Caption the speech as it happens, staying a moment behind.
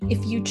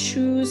if you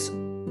choose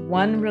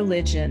one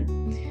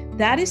religion,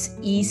 that is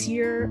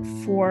easier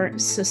for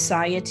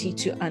society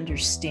to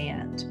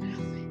understand.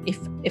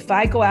 If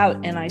I go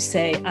out and I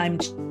say I'm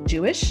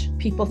Jewish,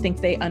 people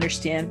think they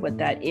understand what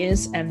that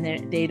is and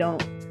they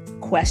don't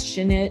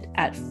question it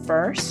at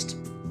first.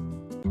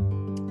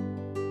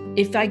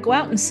 If I go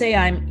out and say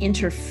I'm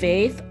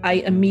interfaith, I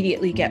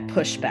immediately get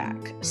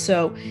pushback.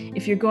 So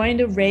if you're going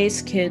to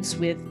raise kids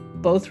with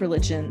both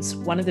religions,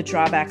 one of the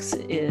drawbacks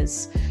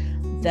is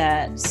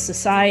that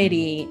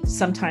society,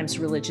 sometimes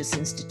religious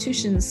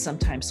institutions,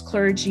 sometimes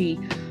clergy,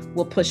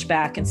 will push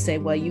back and say,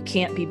 well, you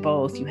can't be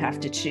both, you have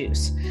to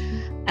choose.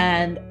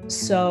 And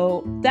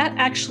so that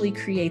actually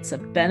creates a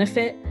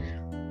benefit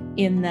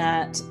in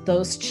that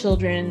those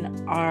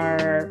children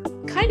are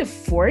kind of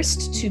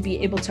forced to be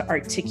able to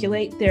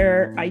articulate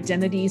their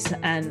identities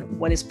and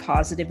what is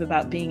positive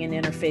about being an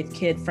interfaith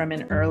kid from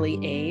an early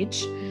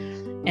age.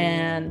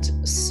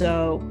 And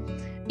so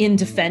in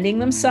defending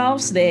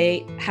themselves,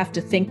 they have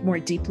to think more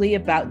deeply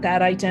about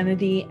that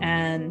identity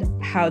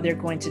and how they're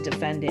going to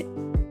defend it.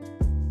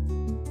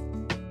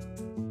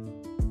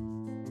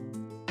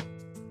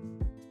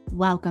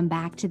 Welcome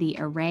back to the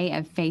Array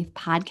of Faith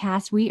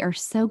podcast. We are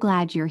so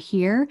glad you're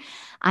here.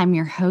 I'm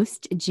your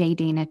host, J.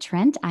 Dana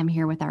Trent. I'm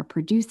here with our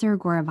producer,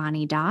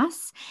 Gauravani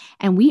Das,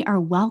 and we are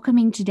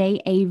welcoming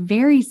today a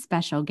very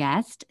special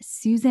guest,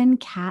 Susan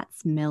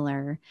Katz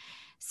Miller.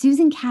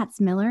 Susan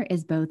Katz Miller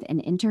is both an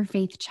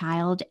interfaith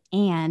child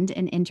and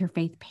an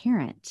interfaith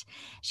parent.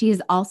 She is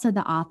also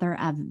the author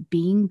of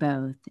Being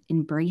Both,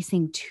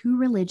 Embracing Two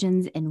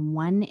Religions in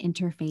One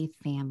Interfaith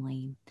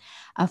Family.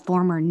 A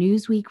former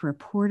Newsweek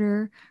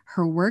reporter,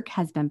 her work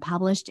has been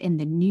published in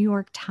the New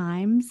York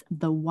Times,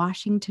 the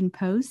Washington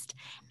Post,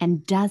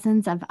 and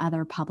dozens of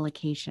other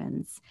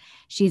publications.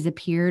 She's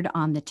appeared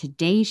on The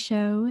Today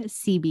Show,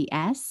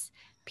 CBS,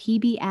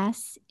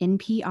 PBS,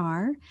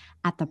 NPR,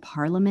 at the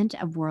Parliament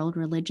of World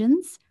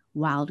Religions,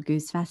 Wild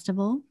Goose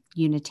Festival,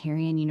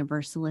 Unitarian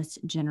Universalist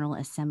General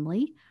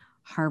Assembly,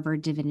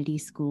 Harvard Divinity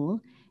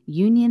School,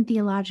 Union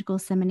Theological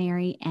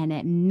Seminary, and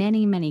at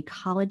many, many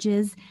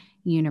colleges,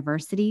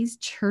 universities,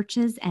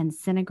 churches, and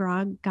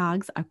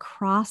synagogues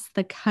across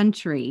the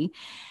country.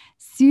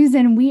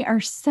 Susan, we are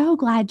so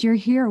glad you're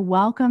here.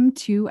 Welcome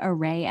to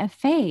Array of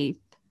Faith.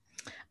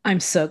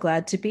 I'm so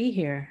glad to be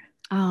here.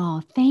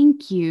 Oh,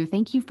 thank you.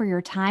 Thank you for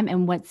your time.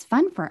 And what's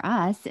fun for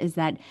us is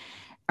that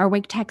our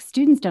Wake Tech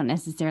students don't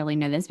necessarily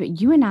know this, but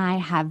you and I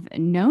have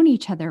known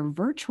each other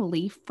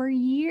virtually for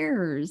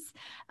years.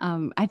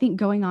 I think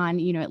going on,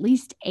 at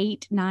least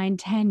 8, 9,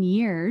 10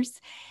 years.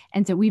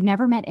 And so we've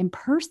never met in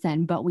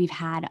person, but we've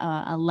had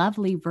a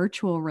lovely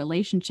virtual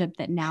relationship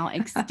that now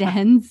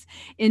extends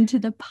into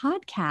the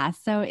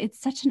podcast. So it's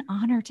such an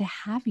honor to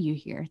have you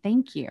here.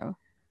 Thank you.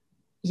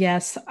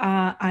 Yes,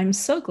 I'm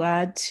so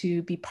glad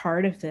to be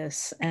part of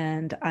this.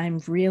 And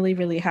I'm really,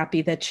 really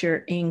happy that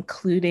you're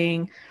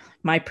including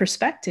my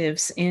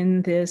perspectives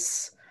in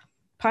this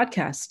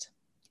podcast.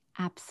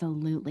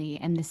 Absolutely.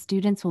 And the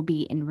students will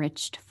be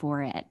enriched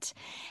for it.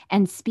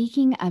 And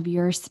speaking of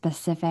your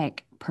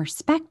specific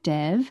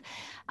perspective,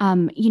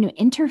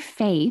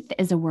 interfaith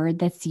is a word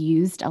that's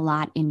used a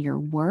lot in your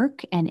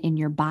work and in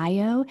your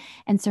bio.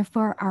 And so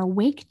for our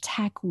Wake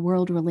Tech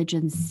World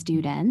Religions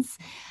students,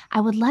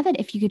 I would love it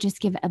if you could just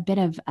give a bit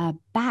of a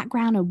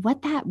background of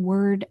what that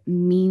word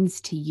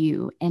means to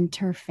you,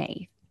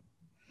 interfaith.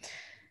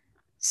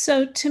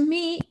 So to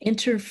me,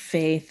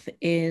 interfaith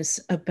is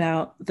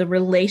about the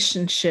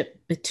relationship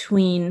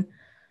between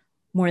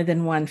more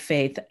than one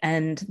faith,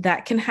 and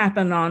that can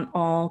happen on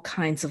all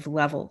kinds of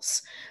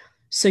levels.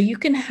 So you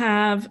can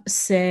have,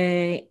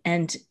 say,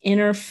 an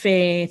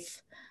interfaith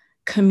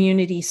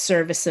community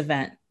service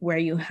event where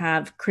you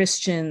have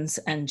Christians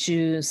and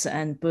Jews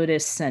and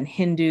Buddhists and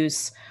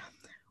Hindus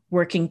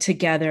working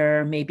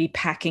together, maybe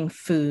packing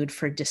food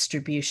for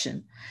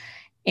distribution.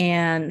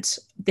 And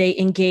they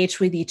engage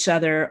with each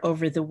other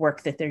over the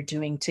work that they're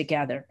doing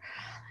together.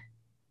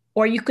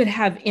 Or you could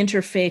have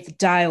interfaith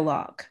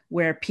dialogue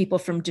where people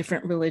from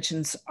different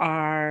religions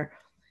are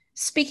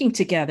speaking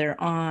together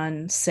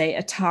on, say,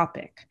 a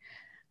topic.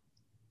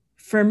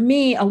 For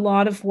me, a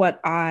lot of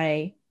what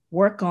I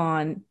work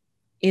on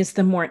is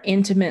the more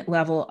intimate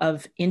level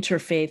of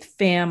interfaith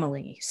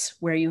families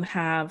where you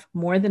have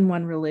more than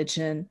one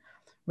religion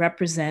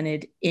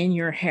represented in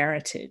your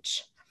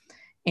heritage.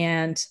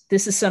 And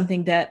this is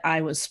something that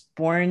I was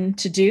born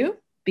to do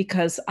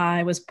because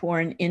I was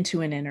born into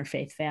an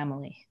interfaith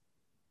family.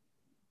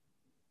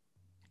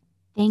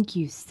 Thank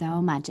you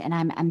so much. And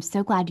I'm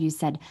so glad you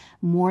said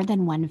more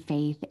than one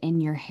faith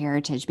in your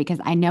heritage, because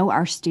I know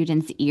our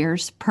students'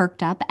 ears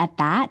perked up at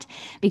that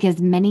because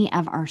many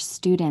of our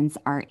students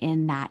are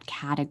in that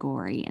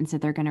category. And so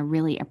they're going to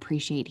really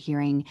appreciate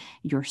hearing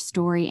your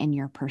story and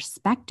your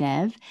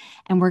perspective.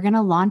 And we're going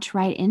to launch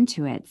right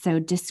into it. So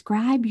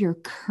describe your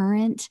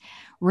current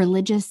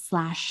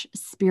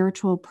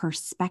religious/spiritual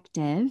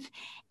perspective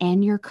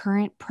and your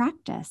current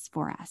practice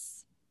for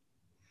us.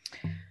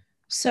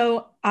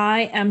 So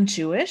I am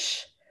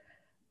Jewish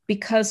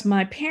because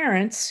my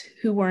parents,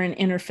 who were an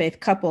interfaith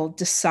couple,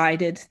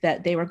 decided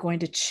that they were going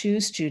to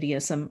choose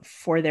Judaism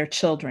for their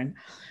children.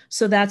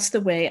 So that's the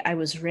way I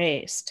was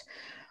raised.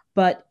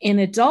 But in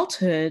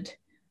adulthood,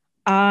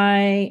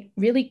 I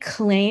really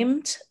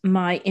claimed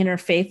my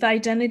interfaith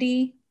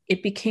identity.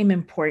 It became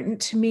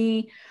important to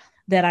me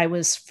that I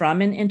was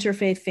from an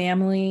interfaith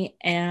family,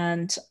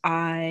 and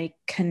I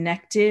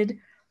connected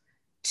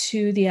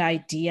to the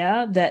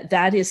idea that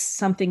that is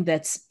something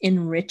that's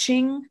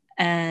enriching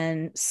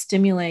and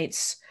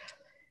stimulates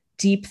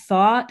deep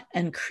thought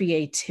and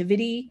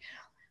creativity.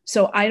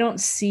 So I don't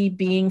see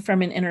being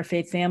from an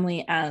interfaith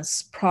family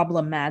as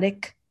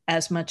problematic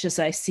as much as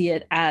I see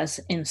it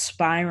as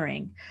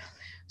inspiring.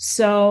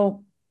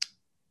 So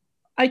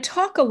I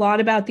talk a lot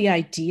about the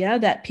idea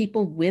that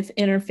people with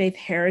interfaith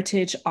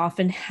heritage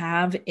often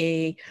have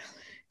a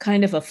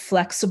kind of a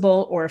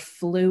flexible or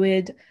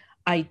fluid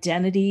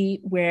identity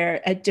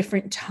where at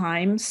different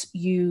times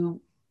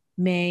you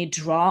may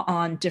draw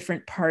on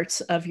different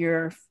parts of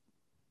your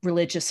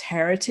religious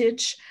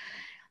heritage.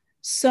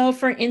 So,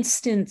 for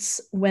instance,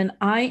 when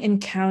I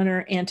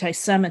encounter anti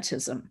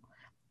Semitism,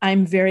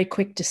 I'm very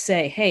quick to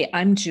say, hey,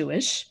 I'm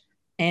Jewish,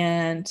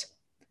 and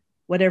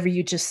whatever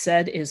you just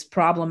said is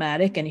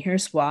problematic, and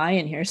here's why,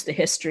 and here's the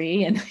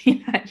history, and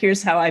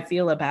here's how I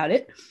feel about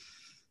it.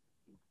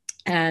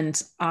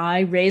 And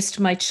I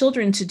raised my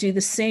children to do the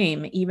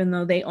same, even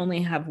though they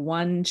only have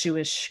one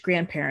Jewish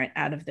grandparent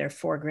out of their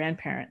four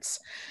grandparents.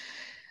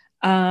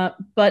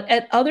 But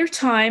at other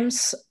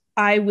times,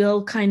 I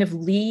will kind of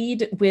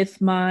lead with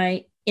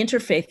my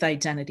interfaith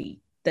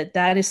identity,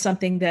 that is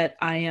something that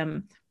I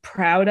am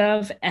proud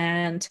of,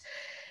 and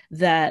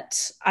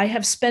that I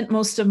have spent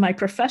most of my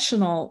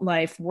professional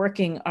life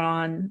working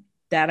on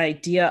that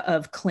idea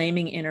of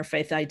claiming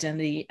interfaith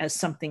identity as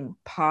something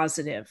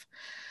positive.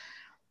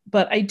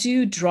 But I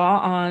do draw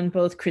on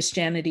both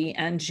Christianity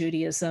and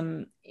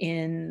Judaism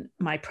in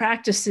my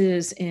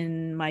practices,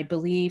 in my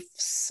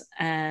beliefs,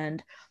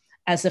 and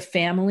as a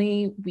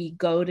family, we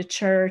go to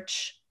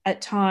church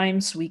at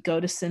times, we go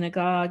to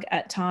synagogue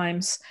at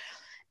times,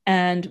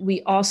 and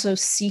we also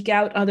seek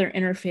out other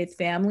interfaith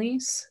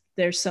families.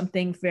 There's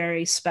something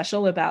very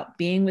special about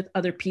being with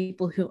other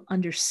people who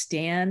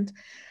understand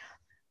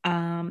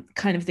kind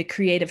of the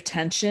creative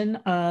tension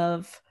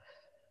of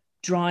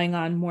drawing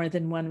on more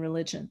than one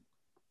religion.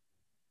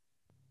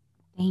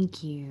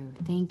 Thank you.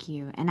 Thank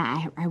you. And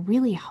I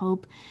really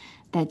hope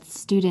that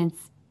students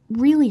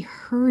really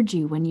heard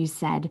you when you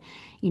said,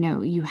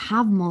 you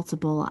have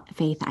multiple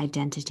faith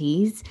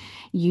identities.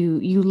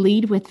 You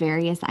lead with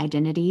various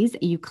identities.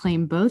 You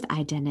claim both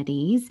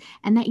identities,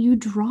 and that you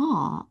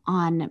draw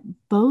on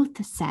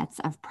both sets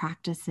of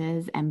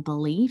practices and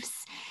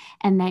beliefs,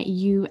 and that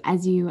you,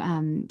 as you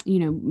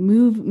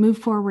move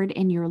forward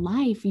in your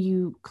life,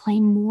 you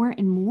claim more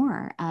and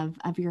more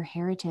of your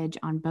heritage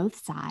on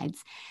both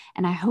sides.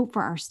 And I hope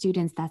for our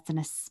students that's an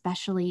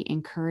especially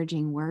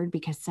encouraging word,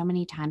 because so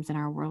many times in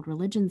our world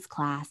religions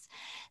class,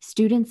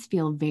 students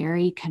feel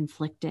very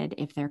conflicted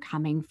if they're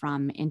coming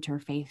from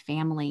interfaith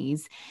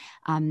families,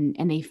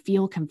 and they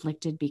feel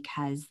conflicted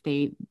because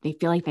they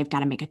feel like they've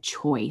got to make a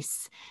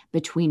choice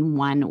between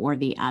one or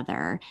the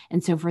other.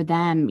 And so for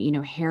them,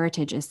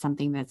 heritage is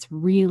something that's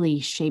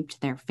really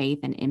shaped their faith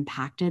and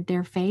impacted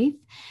their faith.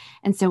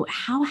 And so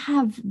how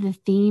have the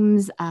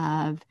themes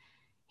of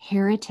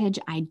heritage,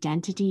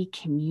 identity,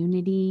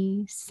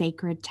 community,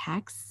 sacred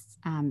texts,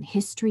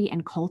 history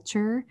and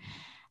culture,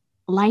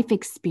 life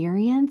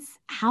experience,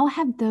 how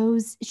have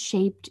those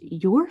shaped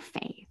your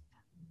faith?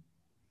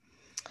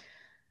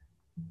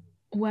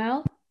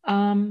 Well,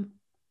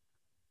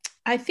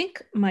 I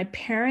think my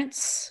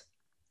parents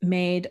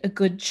made a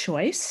good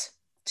choice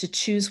to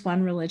choose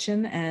one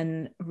religion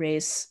and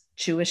raise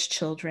Jewish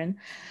children.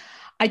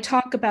 I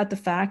talk about the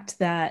fact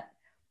that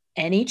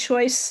any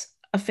choice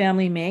a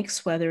family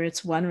makes, whether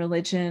it's one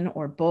religion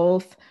or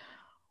both,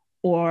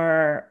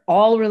 or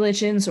all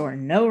religions or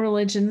no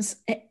religions,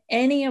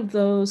 any of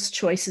those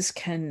choices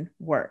can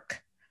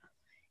work.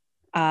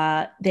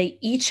 They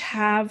each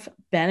have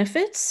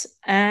benefits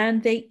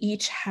and they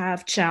each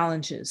have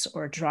challenges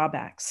or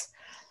drawbacks.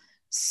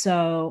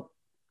 So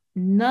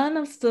none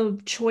of the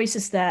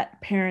choices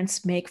that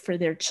parents make for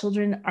their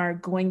children are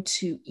going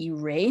to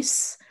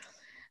erase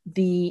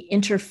the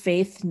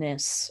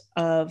interfaithness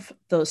of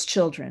those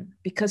children,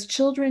 because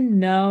children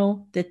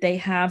know that they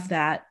have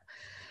that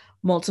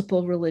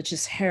multiple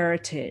religious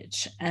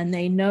heritage, and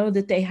they know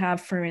that they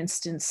have, for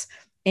instance,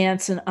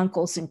 aunts and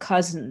uncles and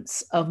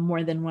cousins of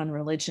more than one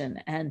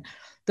religion. And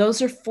those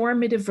are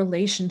formative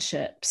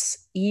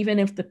relationships. Even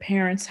if the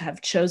parents have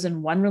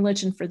chosen one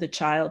religion for the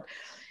child,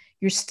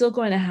 you're still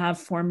going to have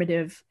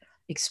formative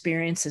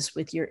experiences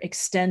with your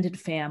extended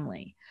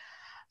family.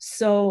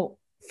 So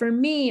for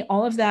me,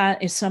 all of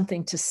that is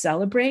something to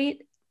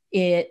celebrate.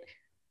 It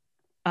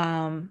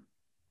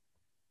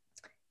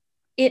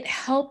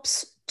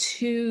helps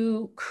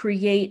to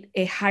create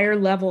a higher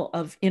level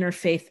of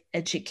interfaith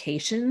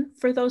education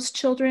for those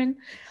children,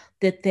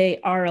 that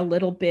they are a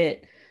little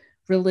bit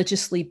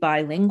religiously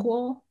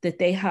bilingual, that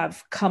they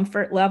have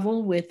comfort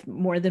level with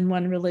more than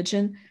one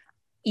religion,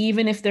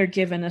 even if they're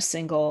given a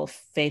single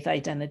faith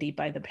identity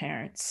by the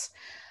parents.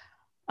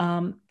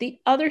 The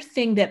other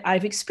thing that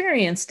I've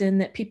experienced and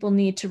that people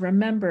need to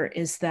remember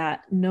is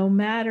that no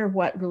matter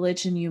what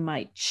religion you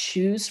might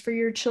choose for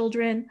your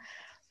children,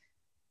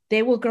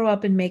 they will grow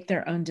up and make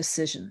their own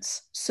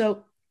decisions.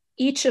 So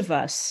each of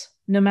us,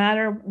 no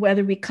matter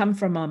whether we come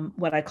from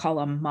what I call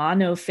a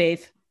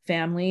monofaith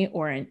family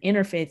or an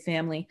interfaith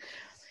family,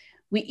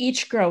 we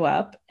each grow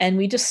up and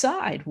we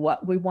decide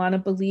what we want to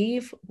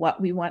believe, what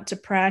we want to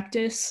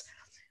practice.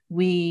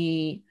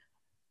 We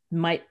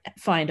might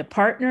find a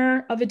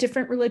partner of a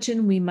different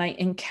religion. We might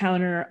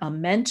encounter a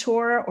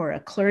mentor or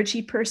a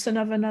clergy person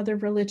of another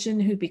religion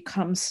who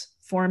becomes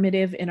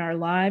formative in our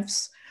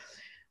lives.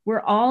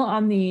 We're all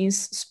on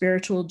these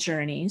spiritual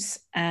journeys,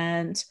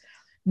 and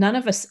none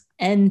of us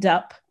end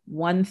up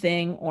one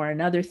thing or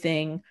another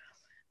thing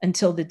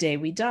until the day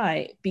we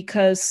die,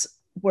 because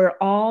we're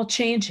all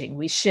changing,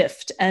 we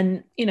shift.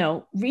 And,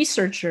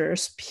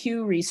 researchers,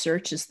 Pew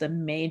Research is the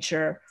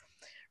major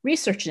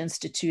research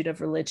institute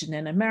of religion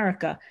in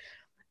America.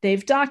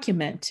 They've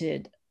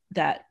documented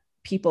that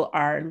people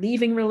are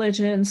leaving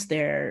religions,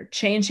 they're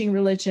changing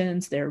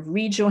religions, they're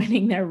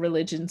rejoining their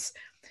religions.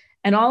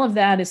 And all of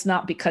that is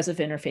not because of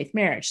interfaith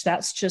marriage.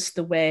 That's just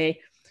the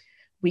way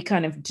we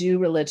kind of do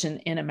religion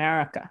in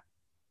America.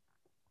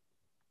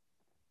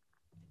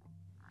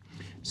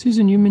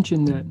 Susan, you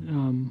mentioned that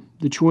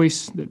the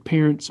choice that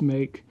parents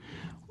make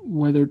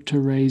whether to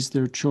raise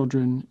their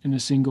children in a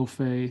single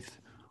faith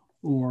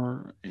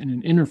or in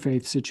an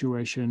interfaith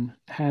situation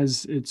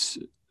has its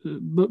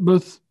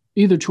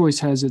either choice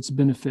has its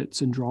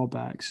benefits and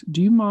drawbacks.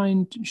 Do you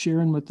mind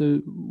sharing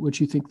what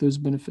you think those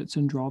benefits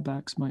and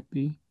drawbacks might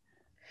be?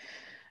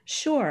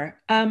 Sure.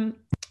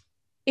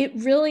 It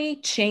really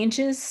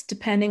changes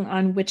depending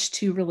on which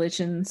two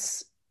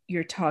religions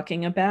you're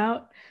talking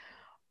about.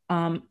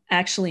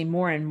 Actually,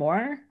 more and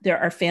more, there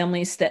are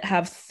families that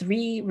have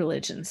 3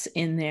 religions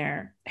in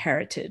their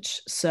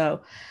heritage.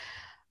 So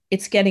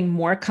it's getting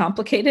more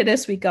complicated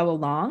as we go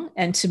along.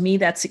 And to me,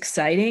 that's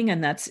exciting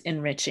and that's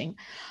enriching.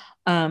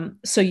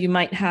 So you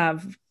might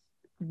have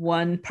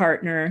one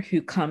partner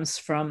who comes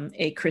from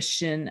a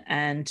Christian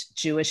and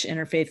Jewish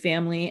interfaith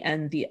family,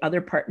 and the other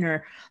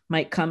partner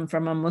might come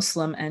from a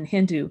Muslim and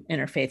Hindu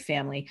interfaith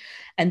family.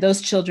 And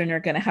those children are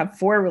going to have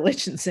 4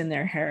 religions in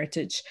their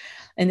heritage.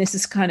 And this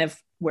is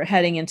we're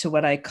heading into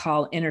what I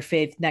call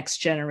interfaith next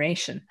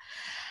generation.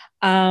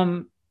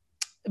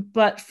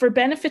 But for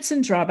benefits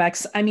and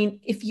drawbacks,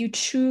 if you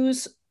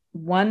choose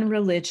one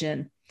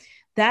religion,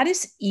 that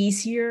is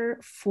easier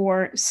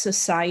for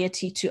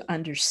society to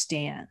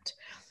understand.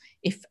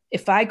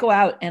 If I go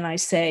out and I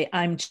say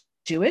I'm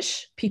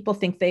Jewish, people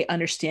think they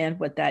understand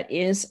what that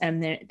is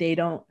and they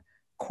don't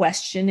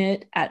question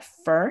it at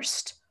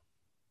first.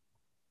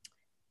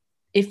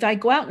 If I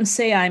go out and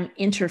say I'm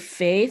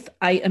interfaith,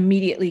 I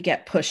immediately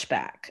get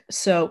pushback.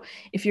 So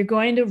if you're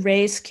going to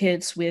raise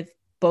kids with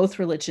both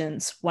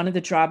religions, one of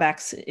the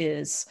drawbacks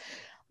is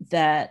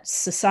that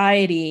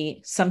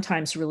society,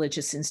 sometimes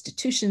religious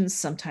institutions,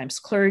 sometimes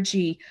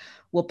clergy,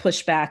 will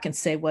push back and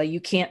say, well, you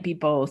can't be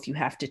both, you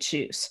have to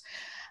choose.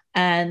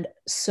 And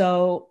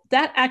so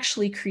that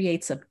actually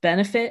creates a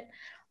benefit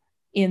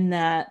in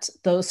that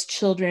those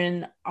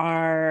children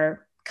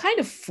are kind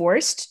of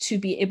forced to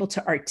be able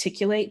to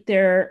articulate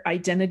their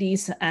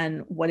identities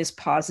and what is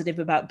positive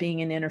about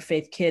being an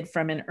interfaith kid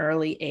from an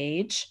early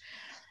age.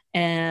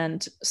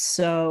 And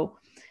so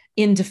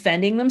in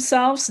defending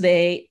themselves,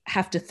 they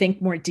have to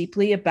think more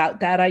deeply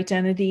about that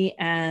identity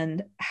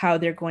and how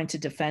they're going to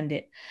defend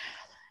it.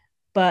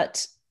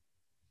 But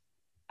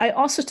I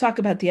also talk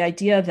about the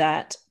idea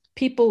that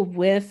people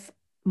with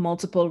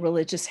multiple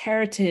religious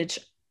heritage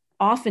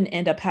often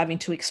end up having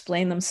to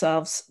explain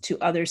themselves to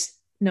others,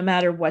 no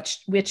matter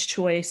which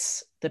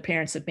choice the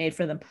parents have made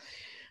for them.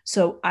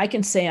 So I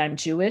can say I'm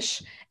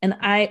Jewish, and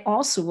I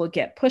also will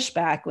get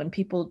pushback when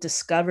people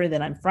discover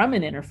that I'm from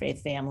an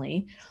interfaith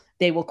family.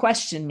 They will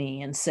question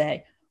me and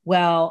say,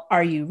 well,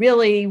 are you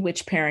really?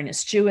 Which parent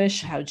is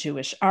Jewish? How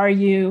Jewish are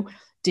you?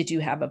 Did you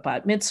have a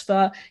bat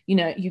mitzvah?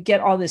 You get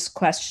all this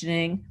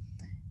questioning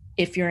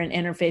if you're an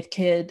interfaith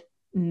kid,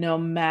 no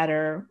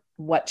matter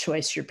what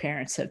choice your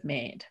parents have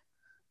made.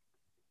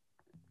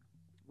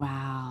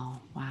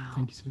 Wow.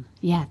 Thank you, Sue.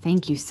 Yeah,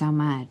 thank you so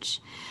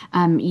much.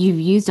 You've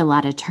used a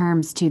lot of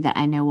terms too that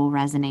I know will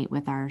resonate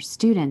with our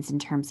students in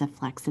terms of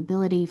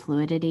flexibility,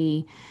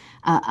 fluidity,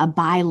 a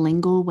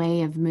bilingual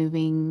way of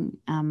moving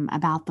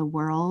about the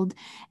world.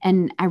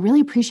 And I really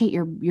appreciate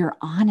your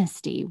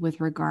honesty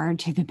with regard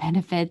to the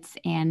benefits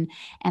and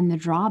the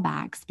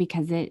drawbacks,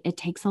 because it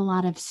takes a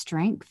lot of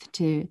strength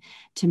to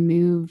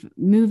move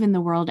in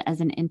the world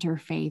as an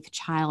interfaith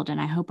child.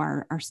 And I hope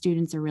our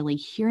students are really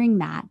hearing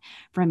that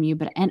from you,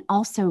 and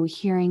also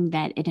hearing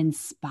that it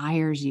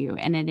inspires you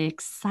and it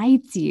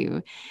excites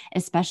you,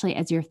 especially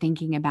as you're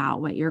thinking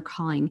about what you're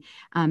calling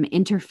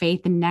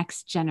interfaith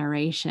next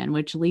generation,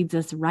 which leads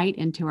us right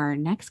into our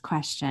next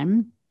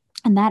question.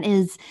 And that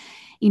is,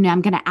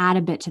 I'm going to add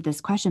a bit to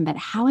this question, but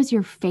how is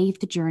your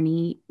faith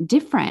journey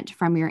different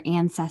from your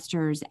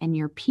ancestors and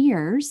your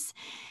peers?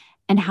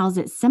 And how's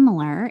it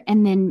similar?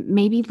 And then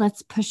maybe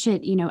let's push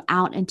it,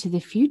 out into the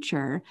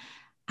future.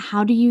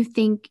 How do you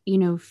think,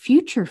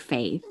 future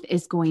faith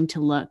is going to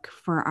look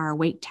for our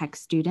Wake Tech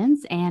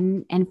students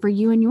and for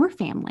you and your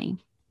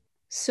family?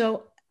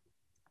 So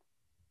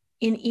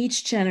in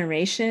each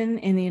generation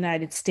in the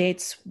United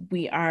States,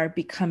 we are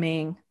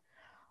becoming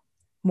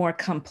more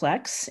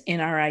complex in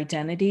our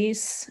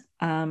identities.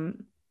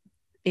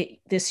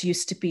 This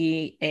used to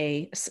be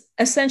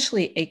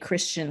essentially a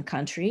Christian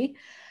country,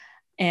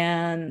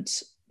 and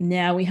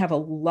now we have a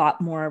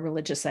lot more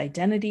religious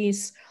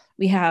identities.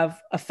 We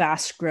have a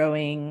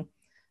fast-growing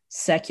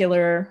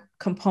secular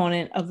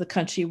component of the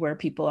country where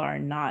people are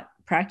not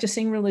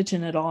practicing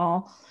religion at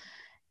all.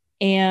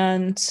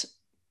 And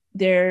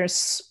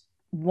there's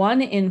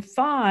 1 in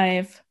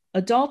 5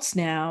 adults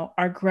now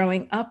are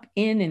growing up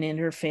in an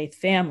interfaith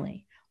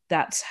family.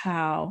 That's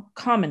how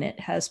common it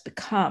has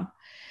become.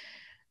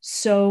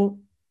 So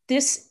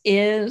this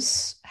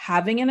is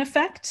having an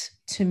effect.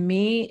 To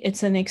me,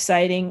 it's an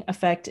exciting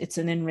effect. It's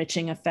an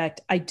enriching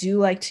effect. I do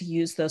like to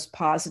use those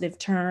positive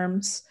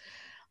terms.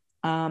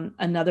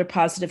 Another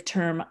positive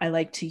term I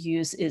like to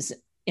use is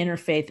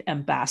interfaith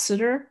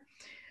ambassador.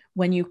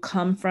 When you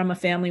come from a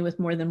family with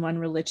more than one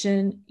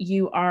religion,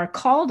 you are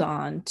called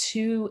on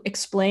to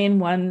explain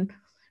one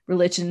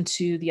religion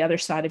to the other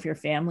side of your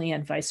family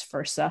and vice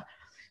versa.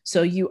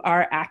 So you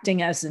are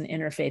acting as an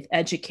interfaith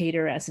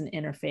educator, as an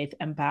interfaith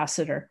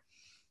ambassador.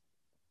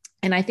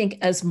 And I think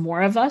as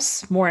more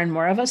and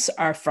more of us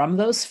are from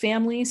those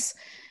families,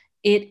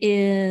 it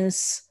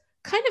is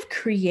kind of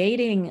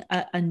creating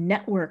a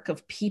network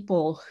of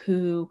people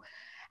who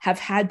have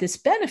had this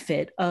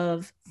benefit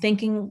of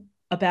thinking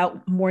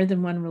about more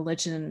than one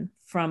religion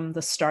from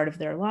the start of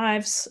their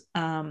lives,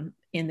 in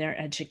their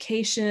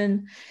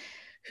education,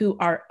 who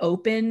are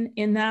open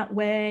in that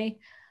way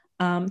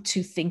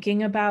to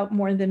thinking about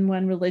more than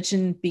one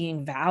religion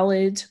being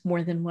valid,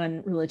 more than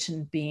one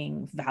religion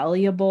being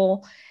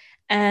valuable.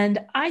 And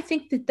I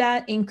think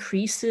that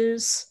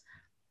increases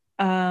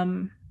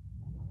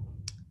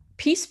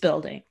peace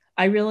building.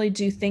 I really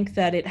do think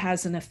that it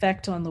has an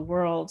effect on the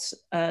world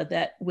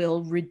that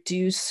will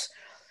reduce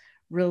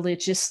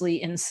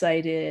religiously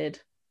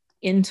incited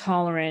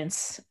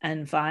intolerance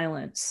and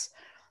violence.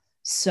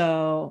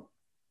 So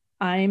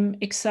I'm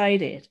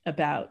excited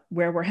about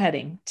where we're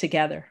heading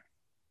together.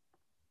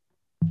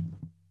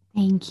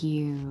 Thank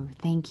you.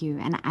 Thank you.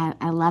 And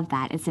I love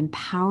that. It's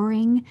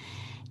empowering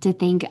to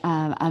think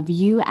of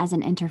you as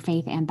an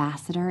interfaith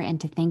ambassador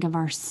and to think of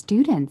our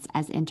students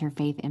as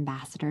interfaith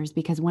ambassadors,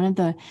 because one of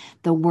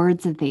the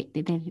words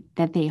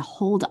that they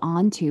hold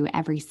on to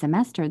every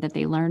semester that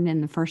they learn in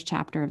the first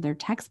chapter of their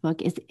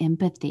textbook is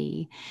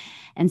empathy.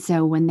 And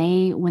so when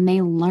they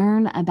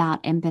learn about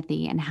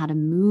empathy and how to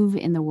move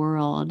in the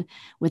world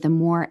with a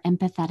more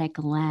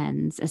empathetic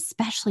lens,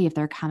 especially if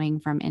they're coming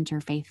from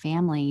interfaith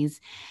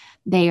families,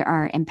 they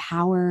are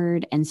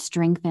empowered and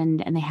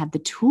strengthened, and they have the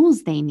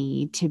tools they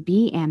need to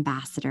be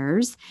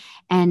ambassadors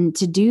and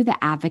to do the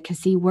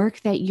advocacy work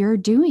that you're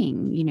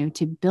doing,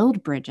 to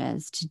build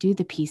bridges, to do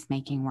the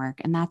peacemaking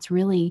work. And that's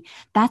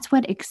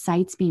what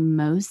excites me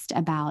most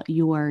about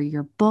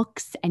your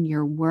books and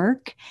your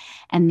work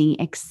and the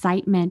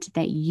excitement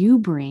that you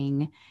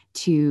bring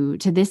to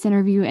this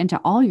interview and to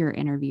all your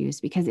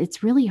interviews, because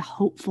it's really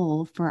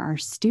hopeful for our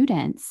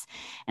students.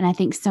 And I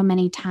think so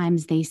many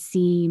times they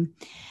see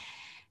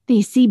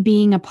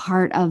being a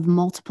part of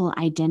multiple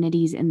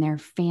identities in their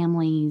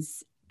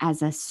families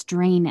as a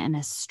strain and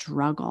a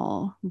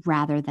struggle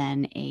rather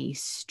than a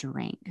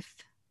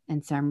strength.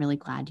 And so I'm really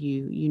glad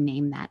you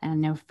named that. And I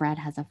know Fred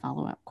has a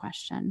follow-up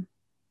question.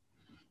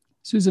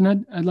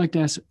 Susan, I'd like to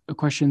ask a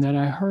question that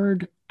I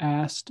heard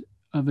asked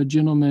of a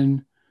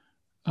gentleman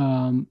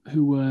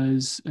who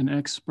was an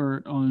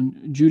expert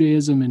on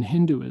Judaism and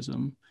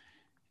Hinduism.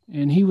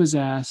 And he was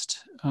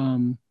asked,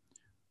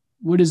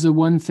 what is the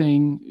one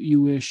thing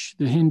you wish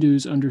the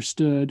Hindus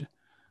understood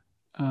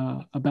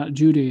about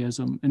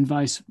Judaism, and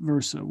vice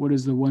versa? What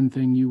is the one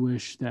thing you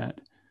wish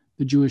that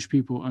the Jewish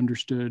people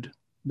understood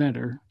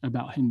better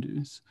about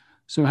Hindus?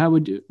 So how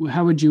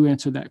would you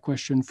answer that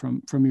question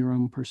from your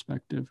own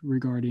perspective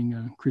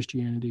regarding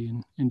Christianity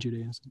and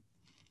Judaism?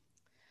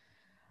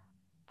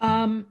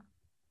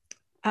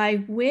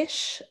 I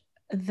wish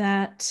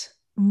that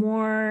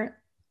more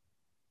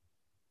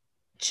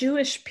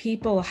Jewish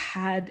people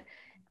had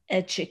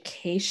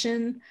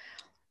education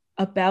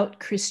about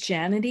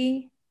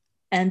Christianity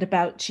and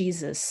about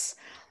Jesus,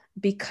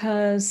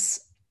 because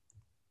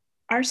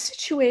our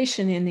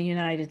situation in the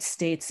United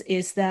States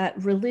is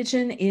that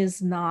religion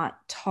is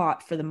not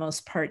taught for the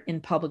most part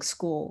in public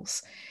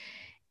schools.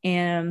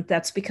 And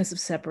that's because of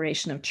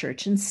separation of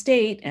church and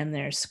state, and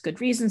there's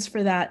good reasons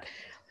for that.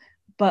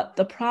 But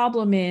the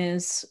problem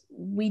is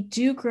we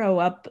do grow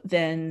up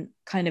then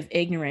kind of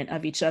ignorant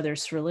of each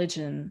other's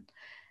religion.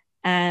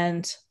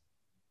 And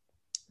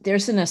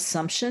there's an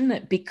assumption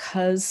that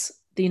because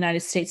the United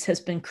States has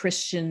been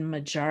Christian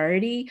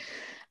majority,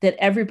 that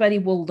everybody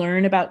will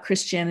learn about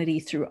Christianity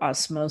through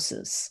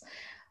osmosis.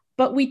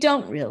 But we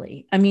don't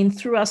really. I mean,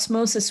 through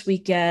osmosis, we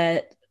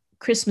get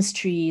Christmas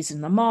trees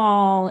in the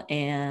mall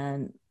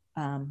and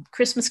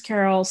Christmas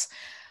carols,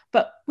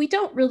 but we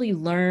don't really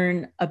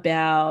learn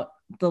about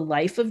the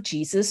life of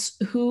Jesus,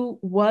 who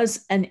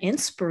was an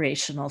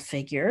inspirational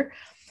figure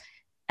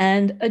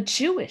and a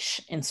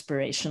Jewish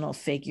inspirational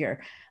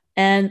figure.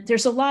 And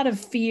there's a lot of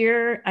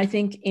fear, I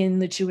think, in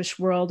the Jewish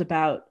world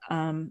about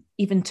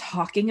even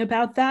talking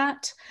about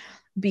that,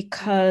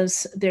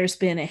 because there's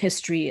been a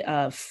history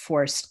of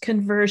forced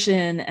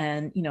conversion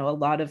and, a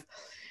lot of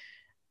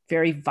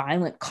very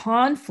violent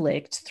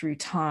conflict through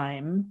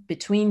time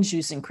between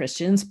Jews and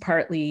Christians,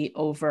 partly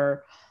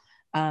over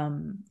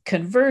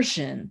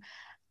conversion.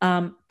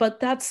 But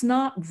that's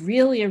not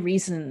really a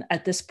reason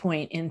at this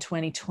point in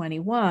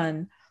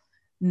 2021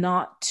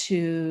 not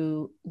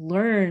to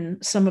learn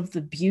some of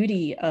the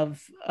beauty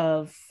of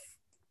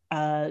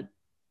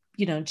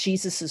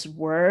Jesus's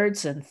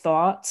words and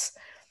thoughts.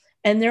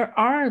 And there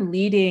are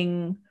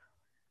leading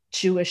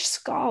Jewish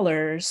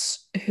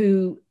scholars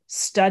who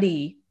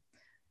study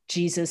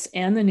Jesus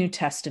and the New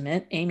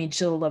Testament. Amy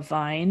Jill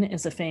Levine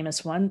is a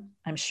famous one.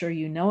 I'm sure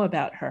you know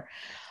about her.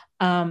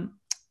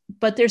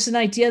 But there's an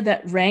idea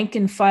that rank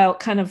and file,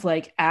 kind of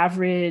like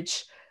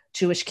average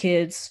Jewish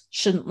kids,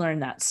 shouldn't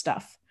learn that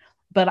stuff.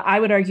 But I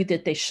would argue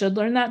that they should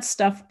learn that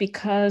stuff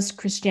because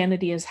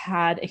Christianity has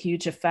had a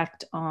huge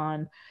effect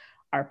on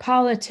our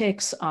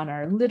politics, on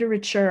our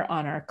literature,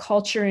 on our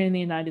culture in the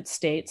United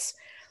States.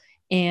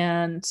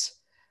 And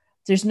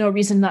there's no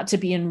reason not to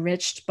be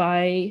enriched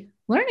by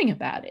learning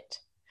about it.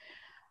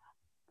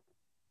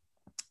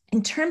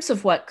 In terms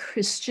of what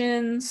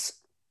Christians,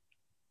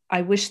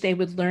 I wish they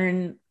would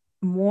learn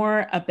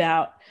more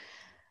about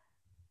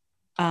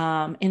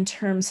in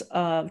terms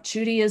of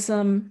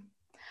Judaism,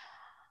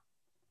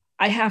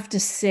 I have to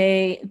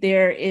say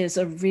there is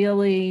a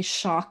really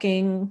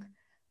shocking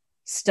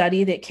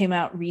study that came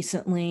out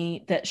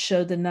recently that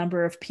showed the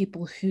number of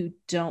people who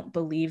don't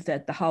believe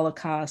that the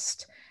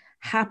Holocaust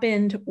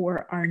happened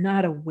or are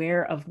not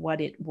aware of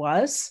what it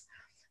was.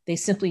 They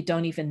simply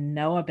don't even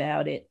know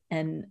about it.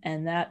 And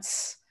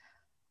that's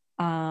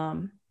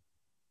a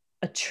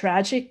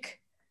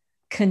tragic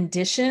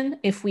condition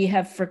if we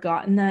have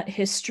forgotten that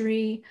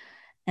history.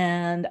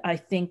 And I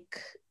think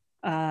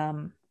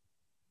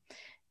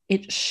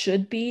it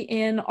should be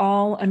in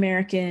all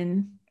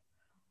American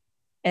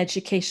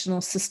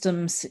educational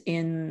systems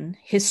in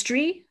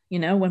history.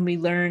 When we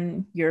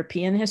learn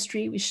European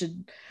history, we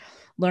should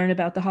learn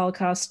about the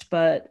Holocaust,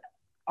 but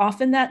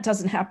often that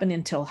doesn't happen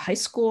until high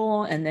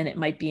school, and then it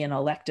might be an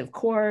elective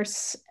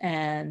course,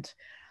 and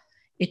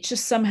it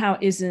just somehow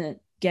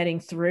isn't getting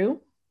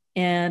through.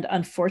 And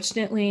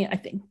unfortunately, I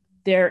think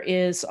there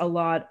is a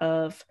lot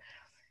of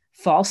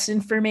false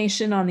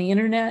information on the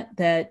internet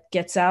that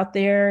gets out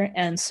there.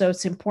 And so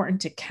it's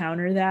important to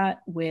counter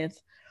that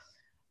with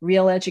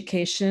real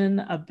education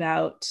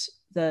about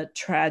the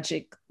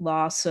tragic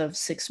loss of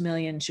 6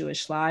 million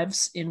Jewish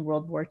lives in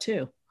World War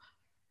II.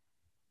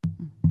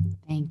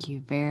 Thank you.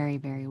 Very,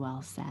 very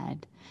well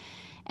said.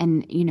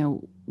 And,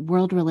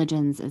 world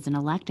religions is an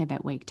elective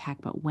at Wake Tech,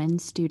 but when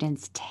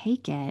students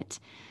take it,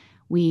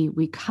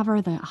 we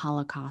cover the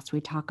Holocaust.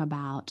 We talk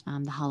about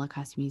the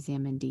Holocaust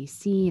Museum in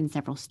DC, and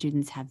several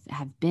students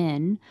have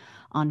been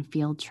on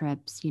field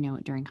trips,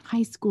 during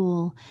high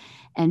school,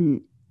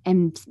 and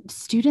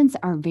students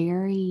are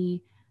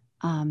very,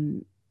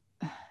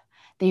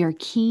 they are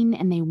keen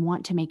and they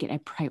want to make it a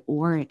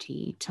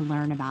priority to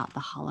learn about the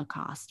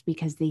Holocaust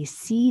because they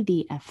see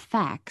the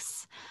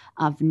effects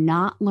of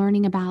not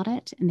learning about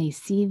it, and they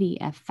see the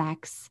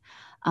effects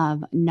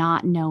of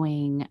not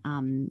knowing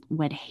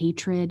what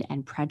hatred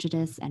and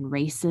prejudice and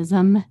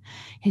racism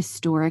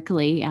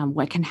historically,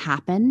 what can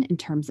happen in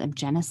terms of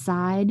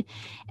genocide.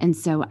 And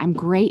so I'm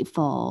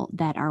grateful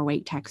that our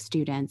Wake Tech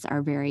students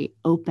are very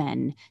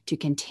open to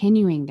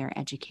continuing their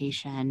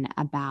education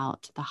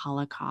about the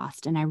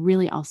Holocaust. And I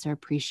really also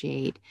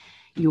appreciate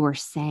your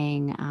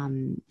saying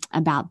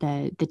about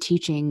the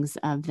teachings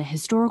of the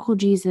historical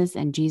Jesus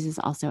and Jesus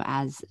also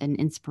as an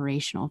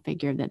inspirational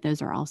figure, that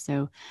those are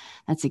also,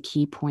 that's a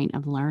key point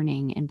of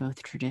learning in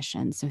both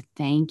traditions. So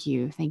thank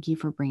you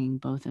for bringing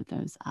both of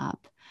those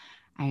up.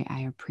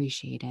 I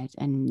appreciate it.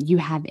 And you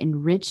have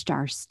enriched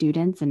our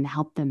students and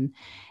helped them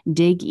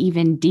dig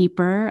even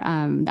deeper.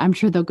 I'm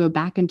sure they'll go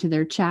back into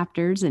their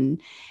chapters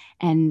and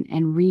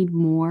read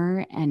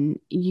more. And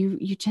you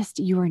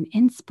are an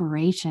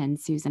inspiration,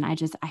 Susan. I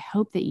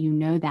hope that you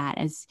know that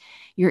as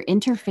your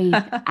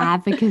interfaith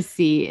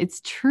advocacy.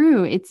 It's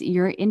true.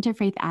 Your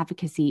interfaith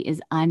advocacy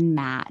is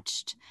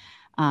unmatched.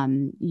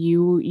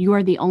 You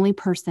are the only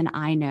person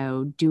I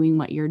know doing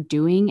what you're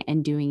doing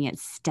and doing it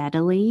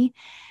steadily,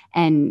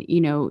 and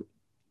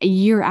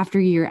year after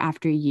year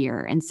after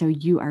year. And so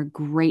you are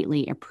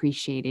greatly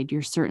appreciated.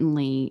 You're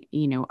certainly,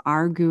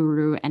 our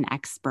guru and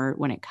expert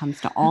when it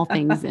comes to all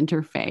things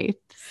interfaith.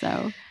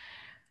 So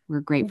we're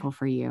grateful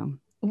for you.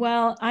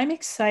 Well, I'm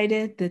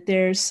excited that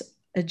there's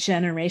a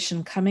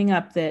generation coming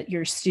up that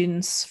your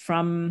students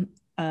from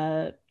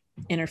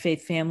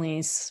interfaith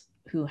families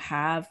who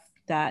have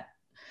that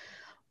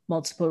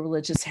multiple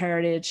religious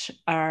heritage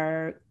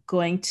are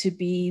going to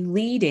be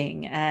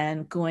leading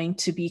and going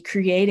to be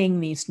creating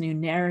these new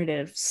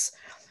narratives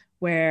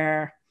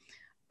where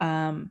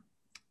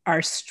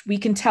we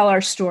can tell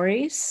our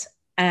stories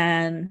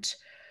and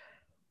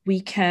we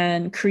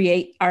can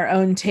create our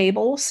own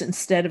tables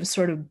instead of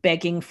sort of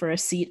begging for a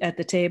seat at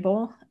the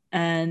table.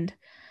 And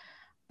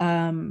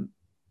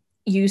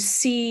you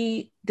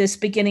see this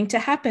beginning to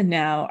happen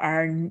now.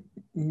 Our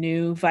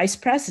new vice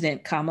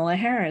president, Kamala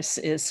Harris,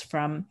 is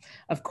from,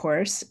 of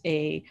course,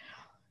 a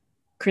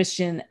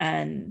Christian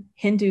and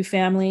Hindu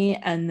family,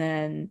 and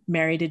then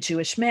married a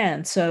Jewish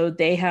man. So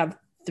they have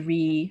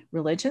 3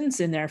 religions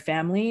in their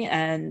family,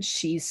 and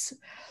she's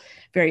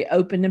very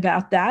open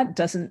about that,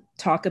 doesn't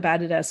talk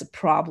about it as a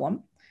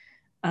problem.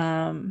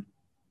 And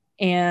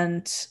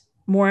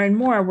more and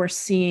more, we're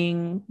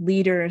seeing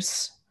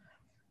leaders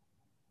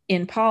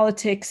in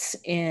politics,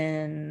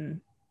 in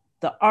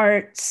the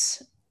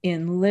arts,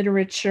 in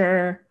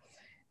literature,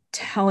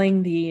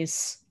 telling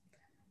these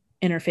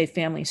interfaith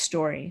family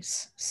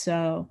stories.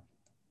 So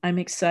I'm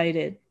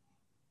excited.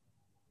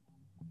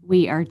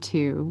 We are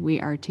too.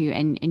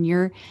 And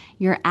you're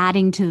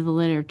adding to the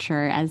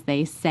literature, as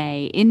they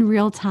say, in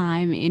real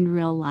time, in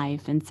real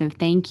life. And so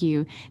thank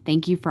you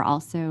for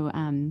also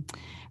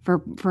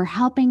for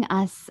helping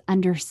us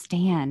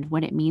understand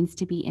what it means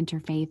to be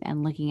interfaith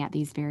and looking at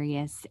these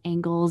various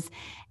angles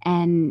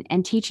and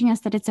teaching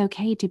us that it's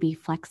okay to be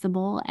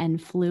flexible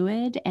and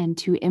fluid and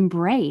to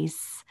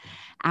embrace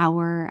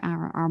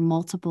our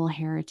multiple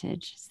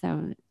heritage.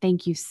 So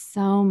thank you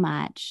so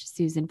much,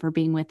 Susan, for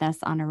being with us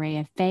on Array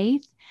of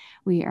Faith.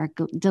 We are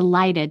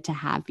delighted to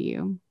have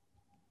you.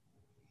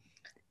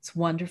 It's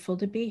wonderful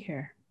to be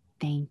here.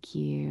 Thank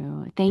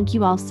you. Thank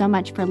you all so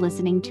much for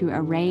listening to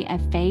Array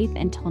of Faith.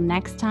 Until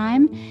next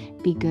time,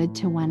 be good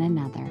to one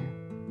another.